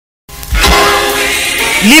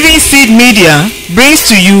Living Seed Media brings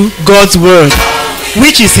to you God's Word,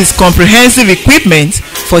 which is His comprehensive equipment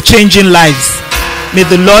for changing lives. May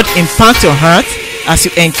the Lord impact your heart as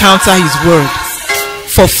you encounter His Word.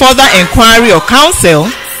 For further inquiry or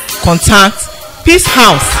counsel, contact Peace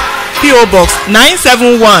House, P.O. Box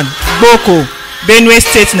 971, Boko, Benue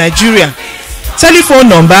State, Nigeria.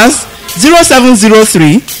 Telephone numbers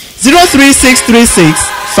 0703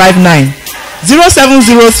 036369,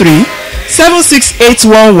 0703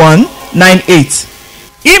 7681198.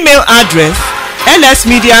 Email address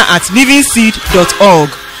lsmedia@livingseed.org,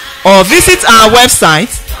 or visit our website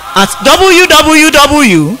at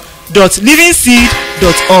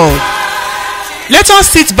www.livingseed.org. Let us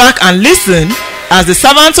sit back and listen as the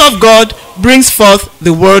servant of God brings forth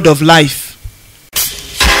the word of life.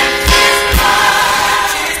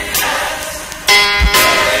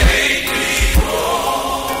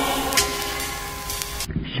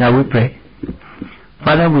 Shall we pray?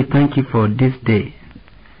 Father, we thank you for this day.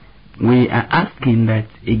 We are asking that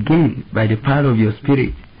again, by the power of your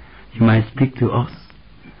Spirit, you might speak to us.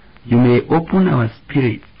 You may open our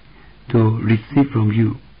spirit to receive from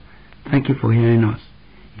you. Thank you for hearing us.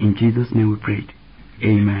 In Jesus' name we pray.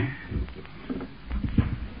 Amen.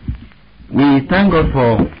 We thank God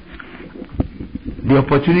for the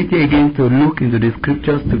opportunity again to look into the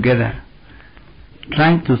scriptures together,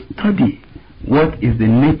 trying to study what is the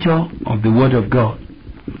nature of the Word of God.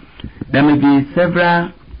 There may be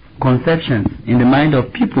several conceptions in the mind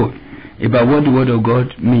of people about what the Word of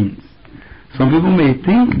God means. Some people may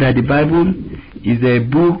think that the Bible is a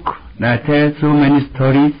book that tells so many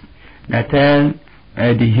stories, that tell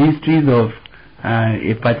the histories of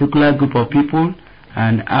a particular group of people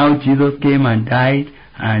and how Jesus came and died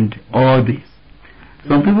and all this.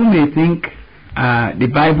 Some people may think the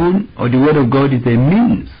Bible or the Word of God is a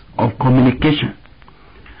means of communication,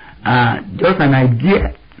 just an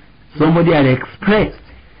idea somebody had expressed.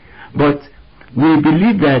 But we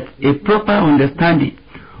believe that a proper understanding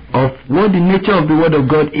of what the nature of the Word of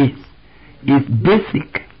God is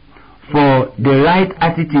basic for the right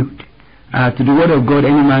attitude to the Word of God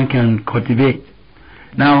any man can cultivate.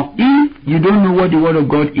 Now, if you don't know what the Word of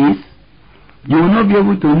God is, you will not be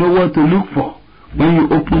able to know what to look for when you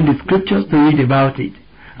open the scriptures to read about it,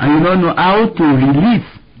 and you don't know how to release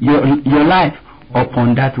your life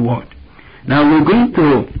upon that word. Now we're going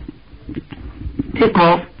to take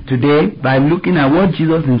off today by looking at what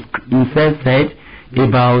Jesus himself said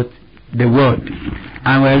about the word,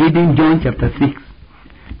 and we're reading John chapter 6.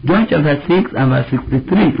 John chapter 6 and verse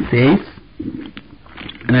 63 says,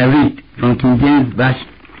 and I read from King James Version,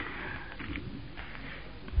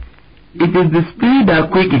 "It is the spirit that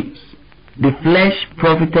quickens, the flesh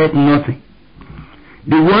profiteth nothing.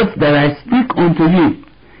 The words that I speak unto you,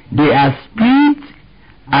 they are spirit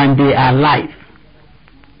and they are life.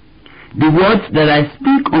 The words that I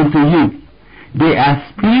speak unto you, they are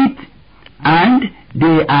spirit and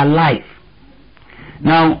they are life."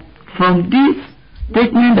 Now, from this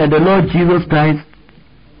statement that the Lord Jesus Christ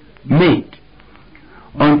made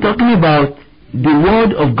on talking about the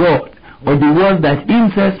Word of God, or the words that He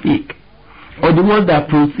Himself speaks, or the words that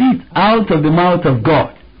proceed out of the mouth of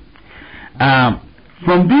God,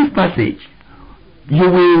 from this passage, you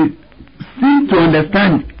will seem to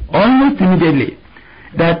understand almost immediately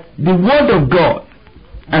that the Word of God,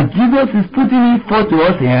 as Jesus is putting it forth to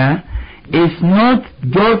us here, is not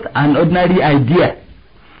just an ordinary idea.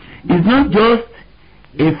 It's not just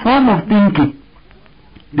a form of thinking.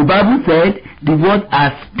 The Bible said the words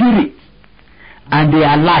are spirit and they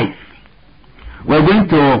are life. We're going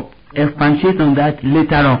to expatiate on that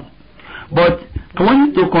later on. But I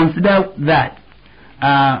want you to consider that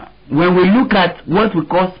when we look at what we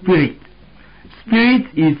call spirit, spirit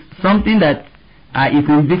is something that is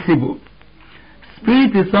invisible.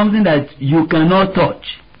 Spirit is something that you cannot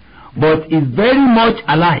touch, but is very much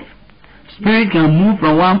alive. Spirit can move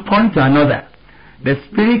from one point to another. The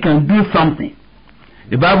spirit can do something.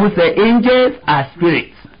 The Bible says angels are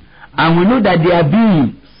spirits, and we know that they are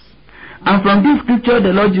beings. And from this scripture,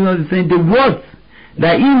 the Lord Jesus is saying the words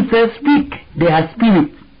that He Himself speak, they are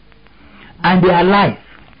spirit and they are life.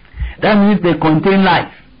 That means they contain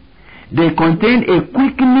life. They contain a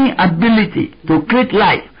quickening ability to create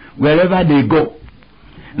life wherever they go.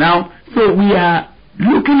 Now, so we are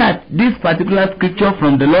looking at this particular scripture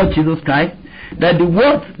from the Lord Jesus Christ, that the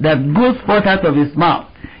word that goes forth out of His mouth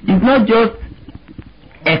is not just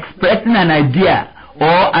expressing an idea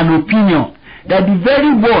or an opinion, that the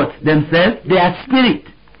very words themselves, they are spirit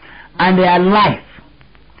and they are life.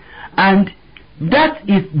 And that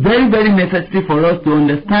is very, very necessary for us to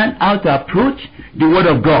understand how to approach the Word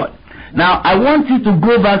of God. Now, I want you to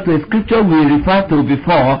go back to a scripture we referred to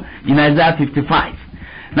before in Isaiah 55.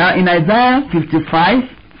 Now, in Isaiah 55,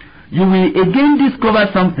 you will again discover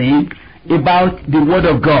something about the word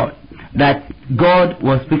of God that God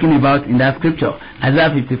was speaking about in that scripture,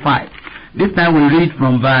 Isaiah 55. This time we read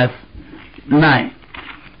from verse 9.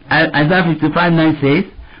 Isaiah 55:9 says,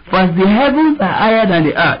 "For as the heavens are higher than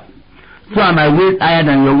the earth, so are my ways higher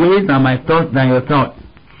than your ways, and my thoughts than your thoughts.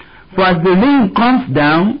 For as the rain comes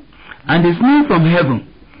down, and the snow from heaven,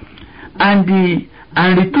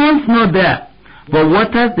 and returns not there, but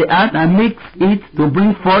waters the earth and makes it to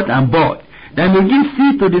bring forth and bud, that may give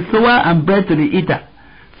seed to the sower and bread to the eater,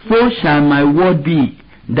 so shall my word be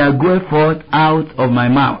that goeth forth out of my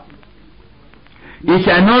mouth. It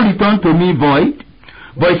shall not return to me void,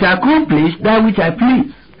 but it shall accomplish that which I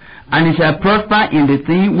please, and it shall prosper in the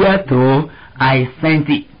thing whereto I sent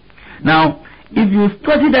it." Now, if you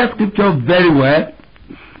study that scripture very well,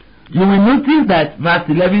 you will notice that verse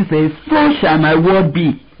 11 says, "So shall my word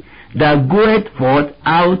be that goeth forth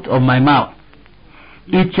out of my mouth.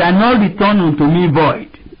 It shall not return unto me void,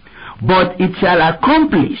 but it shall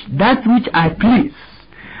accomplish that which I please.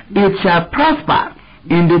 It shall prosper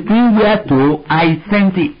in the thing whereto I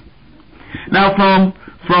sent it." Now,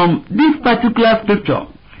 from this particular scripture,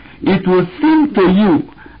 it will seem to you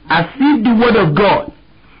as if the word of God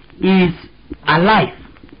is alive.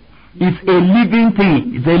 It's a living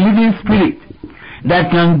thing. It's a living spirit that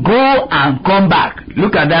can go and come back.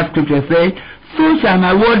 Look at that scripture. Say, "So shall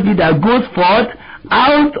my word be that goes forth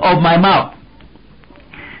out of my mouth.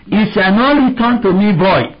 It shall not return to me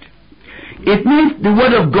void." It means the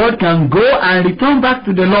word of God can go and return back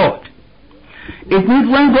to the Lord. It means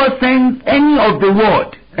when God sends any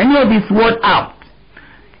of his word out,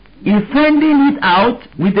 He's sending it out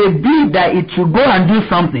with a bid that it should go and do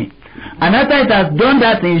something. And after it has done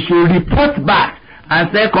that thing, it should report back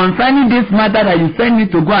and say, "Concerning this matter that you sent me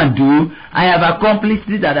to go and do, I have accomplished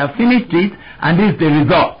it, I have finished it, and this is the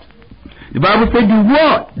result." The Bible says, "The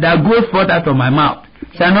word that goes forth out of my mouth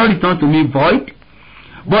shall not return to me void,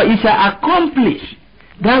 but it shall accomplish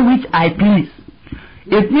that which I please."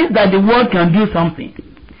 It means that the word can do something.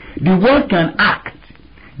 The word can act.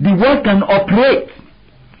 The word can operate.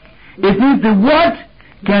 It means the word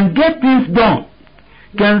can get things done,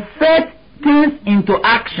 can set things into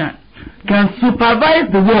action, can supervise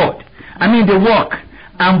the work,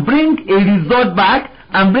 and bring a result back,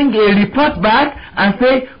 and bring a report back, and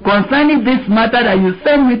say, "Concerning this matter that you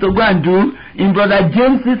sent me to go and do in Brother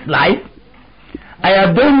James's life, I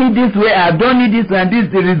have done it this way, I have done it this way, and this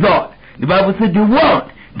is the result." The Bible says, "The word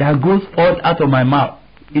that goes forth out of my mouth,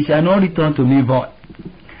 it shall not return to me void."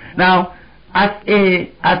 Now, as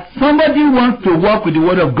somebody who wants to work with the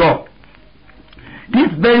word of God,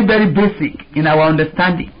 this is very, very basic in our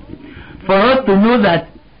understanding, for us to know that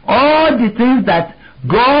all the things that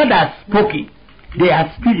God has spoken, they are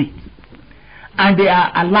spirit, and they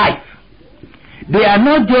are alive. They are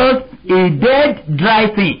not just a dead, dry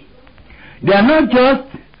thing. They are not just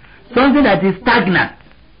something that is stagnant.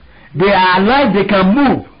 They are alive, they can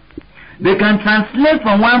move. They can translate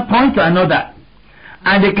from one point to another.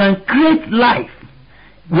 And they can create life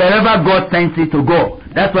wherever God sends it to go.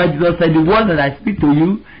 That's why Jesus said, "The words that I speak to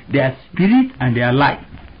you, they are spirit and they are life."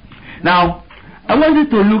 Now, I want you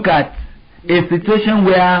to look at a situation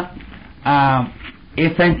where a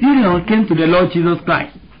centurion came to the Lord Jesus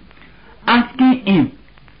Christ, asking him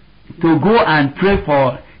to go and pray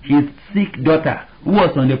for his sick daughter who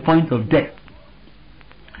was on the point of death.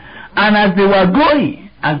 And as they were going,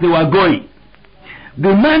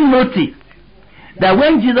 the man noticed that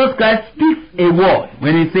when Jesus Christ speaks a word,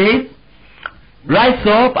 when he says, "Rise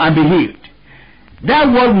up and be healed,"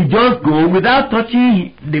 that word will just go without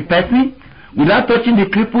touching the person, without touching the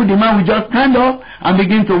cripple. The man will just stand up and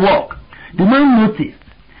begin to walk. The man noticed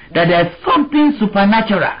that there is something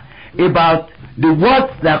supernatural about the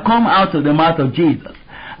words that come out of the mouth of Jesus.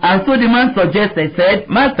 And so the man suggested, said,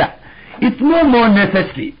 "Master, it's no more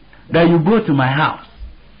necessary that you go to my house.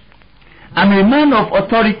 I'm a man of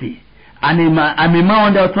authority. I'm a man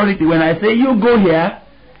under authority. When I say you go here,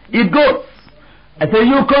 it goes. I say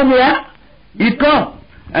you come here, it comes.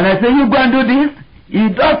 And I say you go and do this,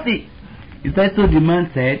 it does it." He said, so the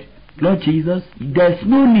man said, "Lord Jesus, there's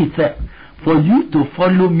no need, sir, for you to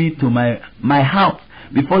follow me to my house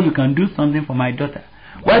before you can do something for my daughter.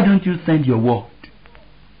 Why don't you send your word?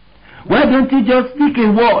 Why don't you just speak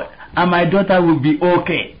a word and my daughter will be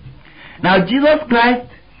okay?" Now Jesus Christ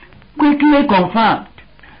quickly confirmed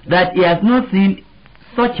that he has not seen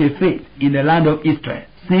such a faith in the land of Israel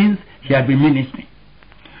since he had been ministering.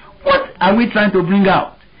 What are we trying to bring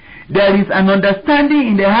out? There is an understanding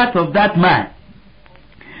in the heart of that man.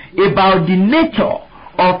 about the nature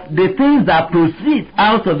of the things that proceed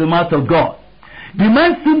out of the mouth of God. The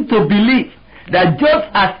man seemed to believe that just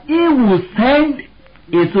as he will send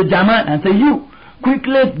a soldier man and say, you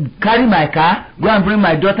quickly carry my car, go and bring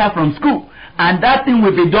my daughter from school, and that thing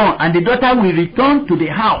will be done, and the daughter will return to the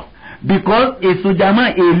house, because a soldier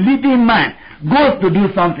man, a leading man, goes to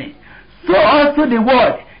do something. So also the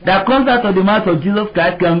word that comes out of the mouth of Jesus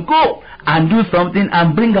Christ can go and do something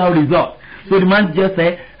and bring out results. So the man just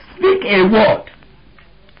said, speak a word,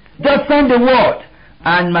 just send the word,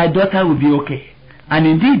 and my daughter will be okay. And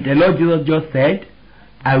indeed, the Lord Jesus just said,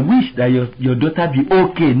 I wish that your daughter be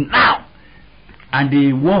okay now. And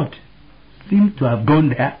the word seemed to have gone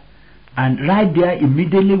there, and right there,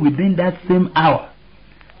 immediately within that same hour,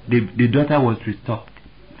 the daughter was restored.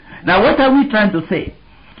 Now, what are we trying to say?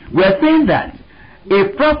 We are saying that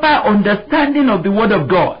a proper understanding of the Word of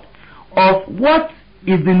God, of what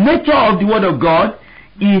is the nature of the Word of God,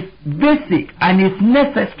 is basic and is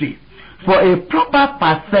necessary for a proper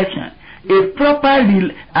perception, a proper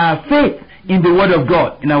faith in the Word of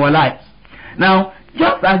God in our lives. Now,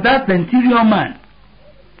 just as that centurion man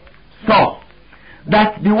saw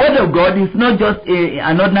that the Word of God is not just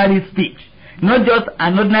an ordinary speech, not just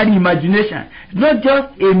an ordinary imagination, not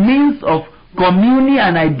just a means of communing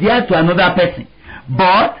an idea to another person,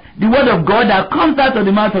 but the Word of God that comes out of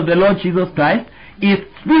the mouth of the Lord Jesus Christ is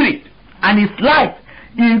spirit and is life.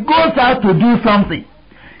 It goes out to do something.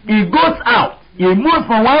 It goes out. It moves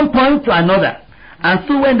from one point to another. And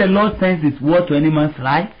so when the Lord sends His word to any man's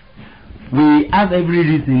life, we have every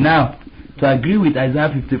reason now to agree with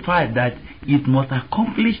Isaiah 55 that it must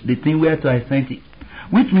accomplish the thing whereto I sent it.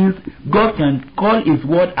 Which means God can call His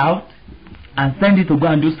word out and send it to go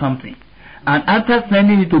and do something. And after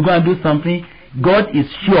sending it to go and do something, God is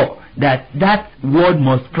sure that that word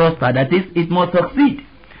must prosper. That is, it must succeed.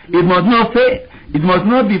 It must not fail. It must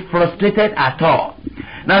not be frustrated at all.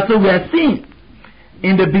 Now, so we are seeing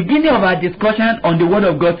in the beginning of our discussion on the Word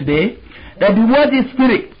of God today that the Word is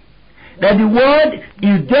spirit. That the Word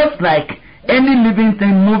is just like any living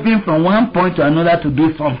thing moving from one point to another to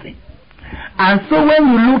do something. And so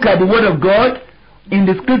when we look at the Word of God in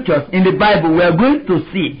the Scriptures, in the Bible, we are going to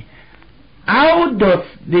see how does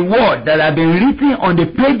the Word that have been written on the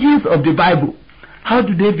pages of the Bible, how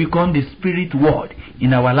do they become the Spirit Word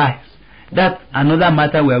in our lives? That's another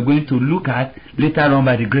matter we are going to look at later on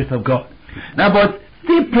by the grace of God. Now, but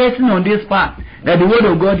still pressing on this part, that the Word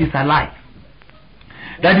of God is alive,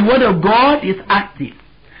 that the Word of God is active,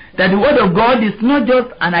 that the Word of God is not just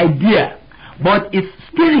an idea, but it's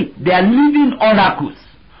spirit. They are living oracles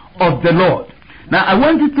of the Lord. Now, I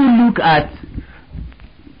want you to look at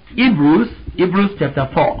Hebrews chapter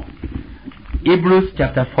 4. Hebrews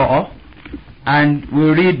chapter 4, and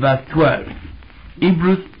we'll read verse 12.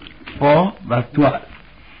 Hebrews 4, verse 12.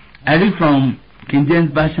 I read from King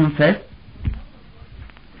James Version first.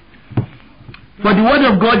 For the word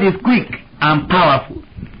of God is quick and powerful,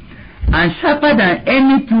 and sharper than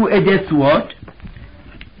any two-edged sword,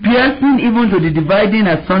 piercing even to the dividing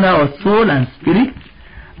asunder of soul and spirit,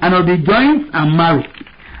 and of the joints and marrow,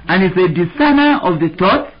 and is a discerner of the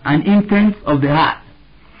thoughts and intents of the heart.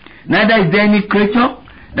 Neither is there any creature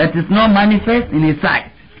that is not manifest in His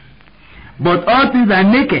sight, but all things are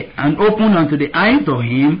naked and open unto the eyes of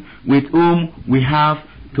Him with whom we have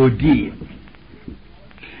to deal.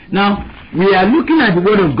 Now, we are looking at the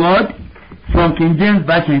Word of God from King James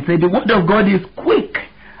Version. It says the Word of God is quick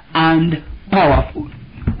and powerful.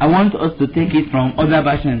 I want us to take it from other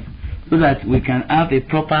versions so that we can have a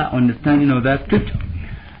proper understanding of that scripture.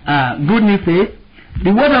 Good news says,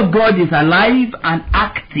 the Word of God is alive and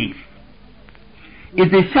active.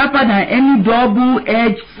 It is sharper than any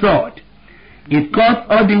double-edged sword. It cuts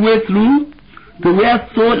all the way through to where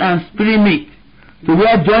soul and spirit meet, to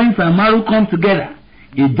where joints and marrow come together.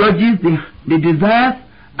 It judges the desires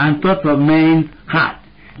and thoughts of men's heart.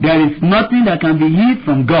 There is nothing that can be hid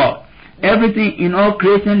from God. Everything in all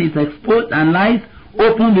creation is exposed and lies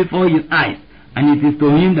open before His eyes, and it is to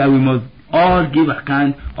Him that we must all give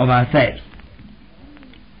account of ourselves.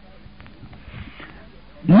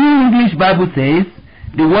 New English Bible says,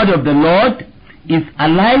 the word of the Lord is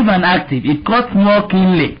alive and active. It cuts more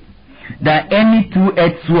keenly than any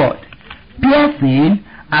two-edged sword, piercing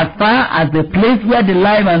as far as the place where the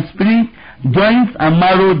life and spirit, joints and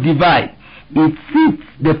marrow divide. It seeks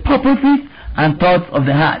the purposes and thoughts of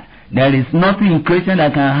the heart. There is nothing in creation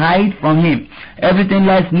that can hide from Him. Everything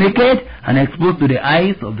lies naked and exposed to the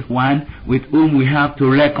eyes of the one with whom we have to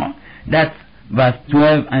reckon. That's verse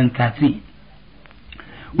 12 and 13.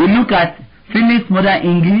 We look at Phillips Modern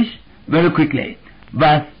English very quickly.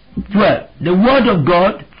 Verse 12. The word of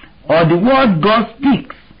God, or the word God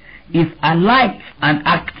speaks, is alive and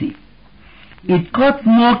active. It cuts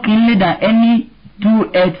more keenly than any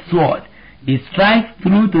two-edged sword. It strikes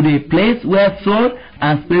through to the place where soul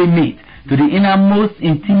and spirit meet, to the innermost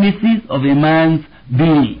intimacies of a man's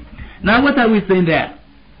being. Now what are we saying there?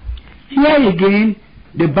 Here again,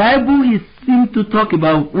 the Bible seems to talk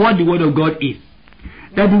about what the Word of God is.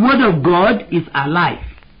 That the Word of God is alive.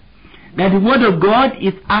 That the Word of God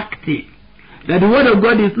is active. That the Word of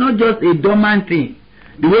God is not just a dormant thing.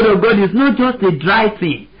 The Word of God is not just a dry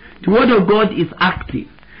thing. The Word of God is active.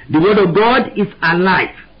 The Word of God is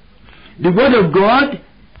alive. The Word of God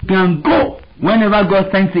can go whenever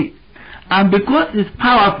God sends it. And because it's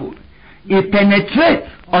powerful, it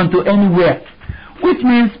penetrates onto anywhere. Which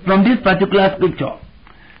means, from this particular scripture,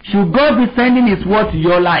 should God be sending His word to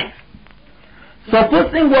your life,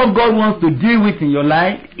 supposing what God wants to deal with in your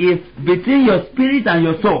life is between your spirit and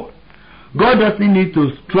your soul, God doesn't need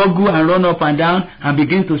to struggle and run up and down and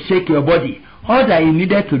begin to shake your body. All that He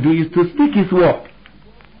needed to do is to speak His word.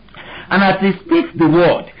 And as He speaks the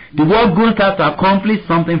word goes out to accomplish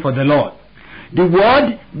something for the Lord. The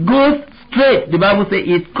word goes straight. The Bible says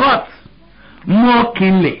it cuts more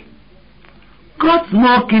keenly. Cuts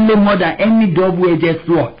more keenly more than any double-edged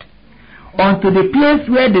sword, unto the place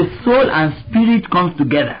where the soul and spirit comes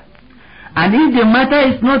together. And if the matter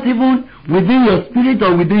is not even within your spirit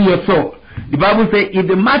or within your soul, the Bible says if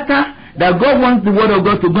the matter that God wants the Word of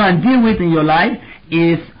God to go and deal with in your life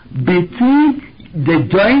is between the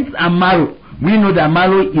joints and marrow, we know that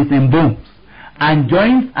marrow is in bones, and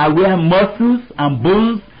joints are where muscles and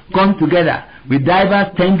bones come together with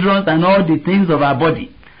diverse tendons and all the things of our body.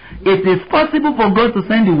 It is possible for God to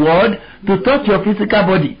send the word to touch your physical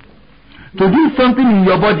body, to do something in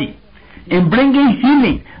your body, in bringing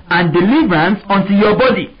healing and deliverance unto your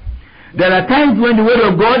body. There are times when the word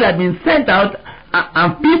of God has been sent out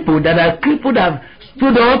and people that are crippled have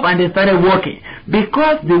stood up and they started walking,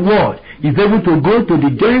 because the word is able to go to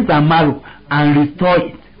the joints and marrow and restore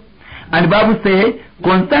it. And the Bible says,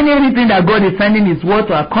 concerning anything that God is sending His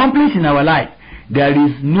word to accomplish in our life, there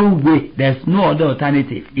is no way, there is no other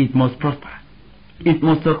alternative. It must prosper. It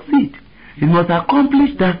must succeed. It must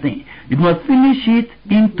accomplish that thing. It must finish it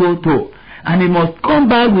in toto. And it must come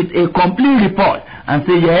back with a complete report and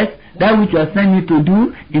say, yes, that which you are sending me to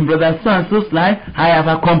do in brother so and so's life, I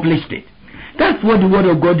have accomplished it. That's what the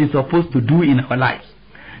Word of God is supposed to do in our lives.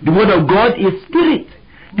 The Word of God is spirit.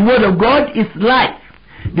 The Word of God is life.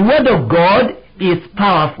 The Word of God is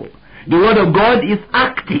powerful. The Word of God is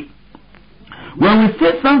active. When we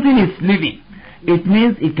say something is living, it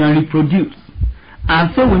means it can reproduce.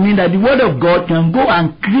 And so we mean that the Word of God can go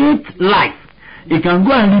and create life. It can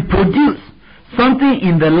go and reproduce something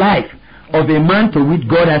in the life of a man to which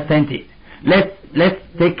God has sent it. Let's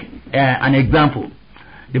take an example.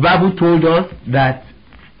 The Bible told us that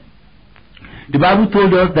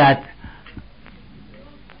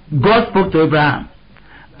God spoke to Abraham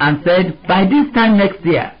and said, by this time next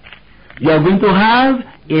year, you are going to have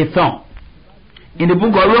a son. In the book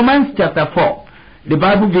of Romans chapter 4, the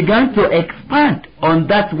Bible began to expand on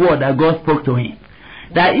that word that God spoke to him.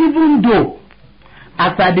 That even though,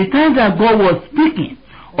 as at the time that God was speaking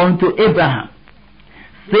unto Abraham,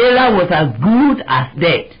 Sarah was as good as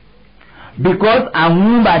dead, because her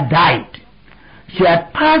womb had died. She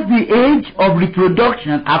had passed the age of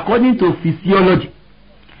reproduction according to physiology.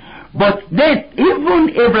 But then,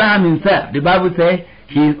 even Abraham himself, the Bible says,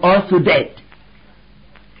 he is also dead.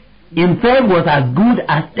 Himself was as good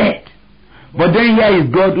as dead. But then here is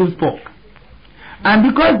God who spoke. And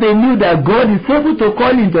because they knew that God is able to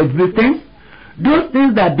call into existence those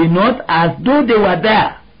things that be not as though they were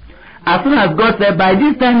there. As soon as God said, by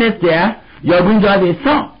this time next year, you are going to have a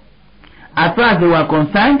son. As far as they were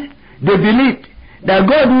concerned, they believed that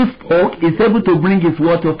God who spoke is able to bring His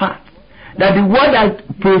word to pass. That the word that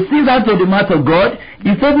proceeds out of the mouth of God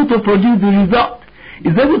is able to produce the result.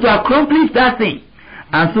 Is able to accomplish that thing.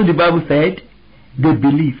 And so the Bible said, they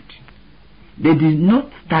believed. They did not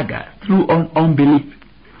stagger through unbelief,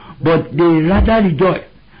 but they rather rejoiced,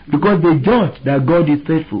 because they judged that God is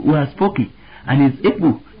faithful, who has spoken, and is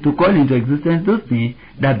able to call into existence those things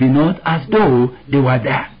that be not as though they were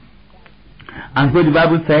there. And so the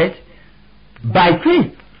Bible said, by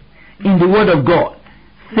faith in the word of God,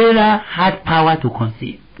 Sarah had power to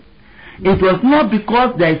conceive. It was not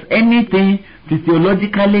because there is anything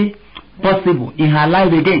physiologically possible in her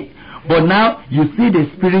life again, but now you see the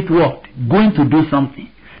spirit word going to do something.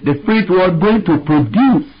 The spirit word going to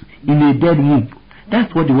produce in a dead womb.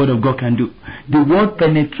 That's what the word of God can do. The word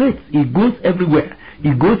penetrates. It goes everywhere.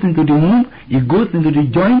 It goes into the womb. It goes into the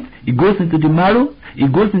joints. It goes into the marrow.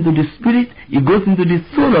 It goes into the spirit. It goes into the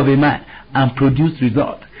soul of a man and produce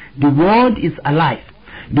results. the word is alive.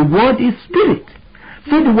 The word is spirit.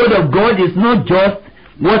 So the word of God is not just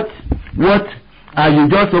what you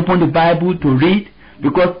just open the Bible to read,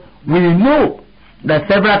 because we know that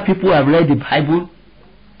several people have read the Bible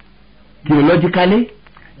theologically,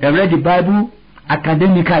 they have read the Bible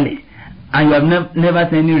academically, and you have never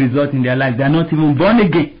seen any result in their life. They are not even born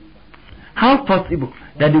again. How possible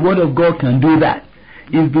that the word of God can do that?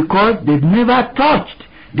 Is because they've never touched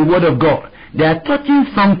the word of God. They are touching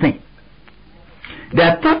something. They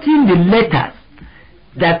are touching the letters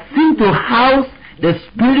that seem to house the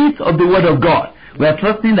spirit of the word of God. We are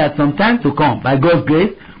trusting that sometime to come, by God's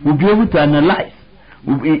grace, we'll be able to analyze.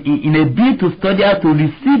 In a bid to study how to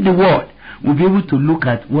receive the word, we'll be able to look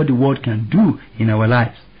at what the word can do in our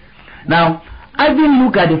lives. Now, having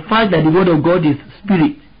looked at the fact that the word of God is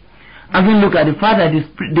spirit, having looked at the fact that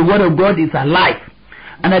the word of God is alive,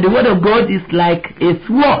 and that the word of God is like a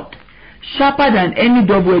sword, sharper than any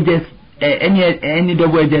double-edged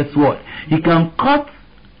sword. He can cut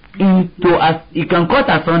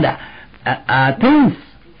asunder things,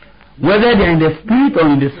 whether they are in the spirit or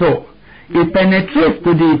in the soul. It penetrates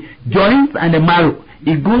to the joints and the marrow.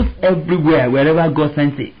 It goes everywhere, wherever God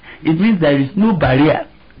sends it. It means there is no barrier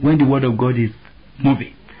when the word of God is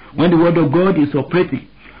moving, when the word of God is operating,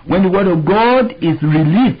 when the word of God is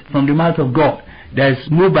released from the mouth of God. There is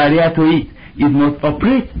no barrier to it. It must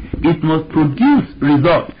operate. It must produce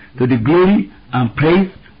results to the glory and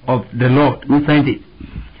praise of the Lord who sent it.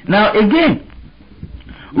 Now again,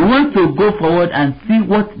 we want to go forward and see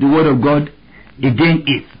what the word of God again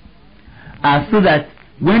is, so that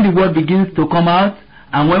when the word begins to come out,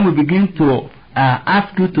 and when we begin to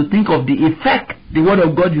ask you to think of the effect the word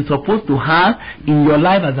of God is supposed to have in your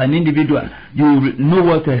life as an individual, you will know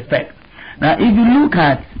what to expect. Now if you look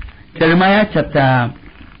at Jeremiah chapter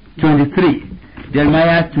 23,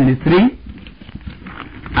 Jeremiah 23,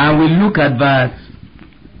 and we look at verse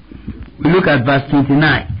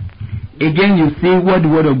 29. Again, you see what the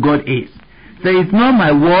word of God is. So it's not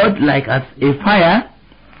my word like as a fire,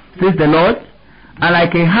 says the Lord, and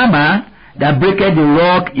like a hammer that breaketh the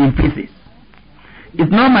rock in pieces.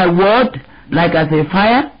 It's not my word like as a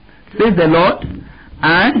fire, says the Lord,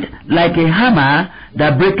 and like a hammer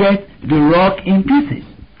that breaketh the rock in pieces.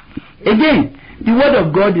 Again, the word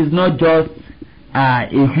of God is not just a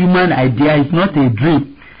human idea. It's not a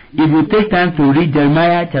dream. If you take time to read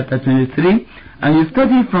Jeremiah chapter 23, and you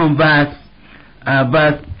study from verse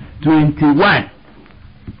 21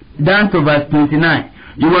 down to verse 29,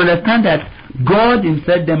 you will understand that God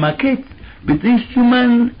himself demarcates between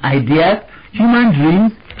human ideas, human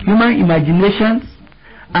dreams, human imaginations,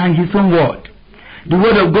 and his own word. The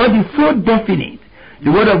word of God is so definite.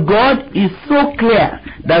 The word of God is so clear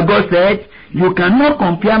that God said, you cannot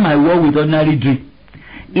compare my word with ordinary dream.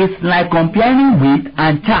 It's like comparing wheat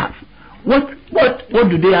and chaff. What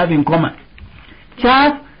do they have in common?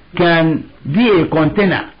 Chaff can be a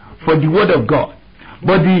container for the word of God.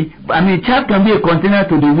 But chaff can be a container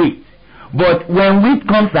to the wheat. But when wheat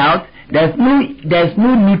comes out, there's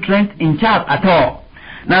no nutrient in chaff at all.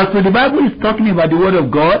 Now, so the Bible is talking about the word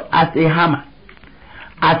of God as a hammer,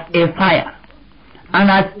 as a fire, and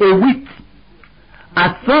as a wheat,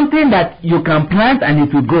 as something that you can plant and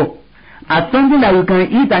it will grow, as something that you can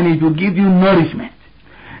eat and it will give you nourishment.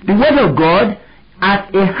 The word of God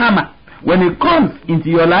as a hammer. When it comes into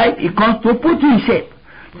your life, it comes to put you in shape.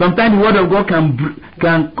 Sometimes the word of God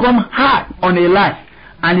can come hard on a life,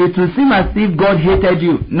 and it will seem as if God hated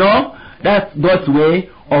you. No, that's God's way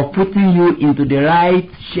of putting you into the right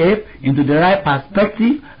shape, into the right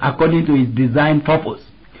perspective, according to his design purpose.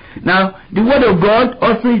 Now, the word of God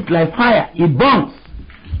also is like fire. It burns.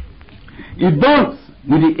 It burns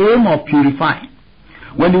with the aim of purifying.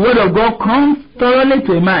 When the word of God comes thoroughly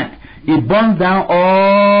to a man, it burns down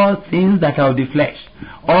all things that are of the flesh,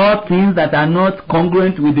 all things that are not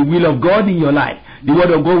congruent with the will of God in your life. The word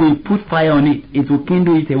of God will put fire on it. It will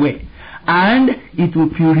kindle it away, and it will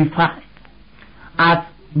purify. As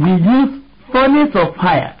we use furnace of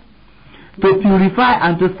fire to purify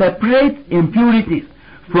and to separate impurities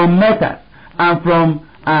from metals and from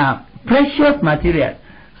precious materials,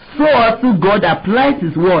 so also God applies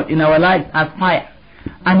his word in our lives as fire,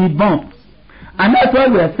 and it burns. And that's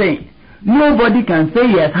what we are saying. Nobody can say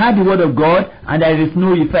he has heard the word of God and there is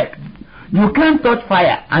no effect. You can't touch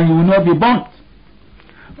fire and you will not be burnt.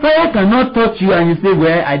 Fire cannot touch you and you say,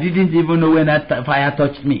 well, I didn't even know when that fire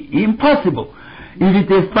touched me. Impossible. If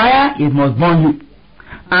it is fire, it must burn you.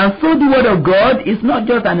 And so the word of God is not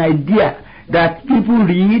just an idea that people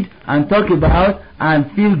read and talk about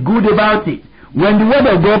and feel good about it. When the word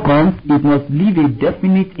of God comes, it must leave a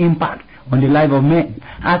definite impact on the life of men.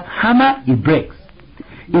 As hammer, it breaks.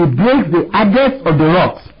 It breaks the edges of the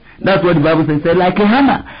rocks. That's what the Bible says, like a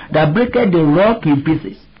hammer that breaketh the rock in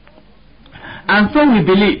pieces. And so we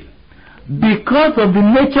believe, because of the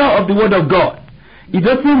nature of the Word of God, it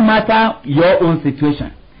doesn't matter your own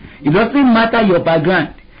situation. It doesn't matter your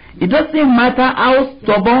background. It doesn't matter how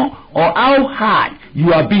stubborn or how hard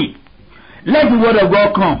you are being. Let the Word of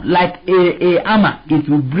God come like a hammer. It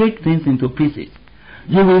will break things into pieces.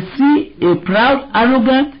 You will see a proud,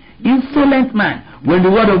 arrogant, insolent man. When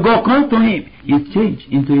the Word of God comes to him, he's changed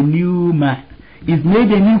into a new man. He's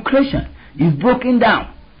made a new creation. He's broken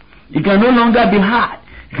down. He can no longer be hard.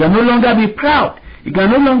 He can no longer be proud. He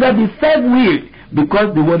can no longer be self-willed,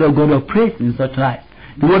 because the Word of God operates in such life.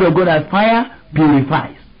 The Word of God as fire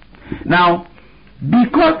purifies. Now,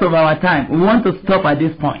 because of our time, we want to stop at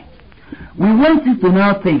this point. We want you to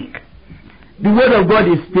now think. The Word of God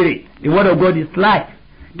is spirit. The Word of God is life.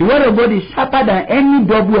 The Word of God is sharper than any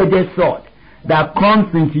double-edged sword that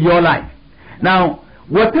comes into your life. Now,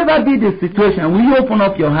 whatever be the situation, will you open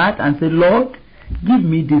up your heart and say, Lord, give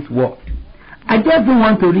me this word. I just don't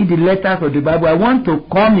want to read the letters of the Bible. I want to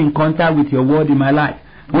come in contact with your word in my life.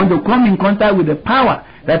 I want to come in contact with the power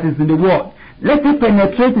that is in the word. Let it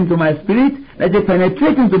penetrate into my spirit. Let it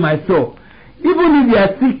penetrate into my soul. Even if you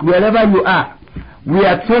are sick, wherever you are, we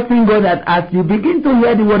are trusting God that as you begin to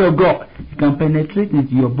hear the word of God, it can penetrate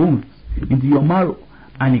into your bones, into your marrow,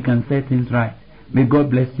 and it can set things right. May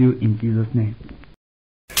God bless you in Jesus' name.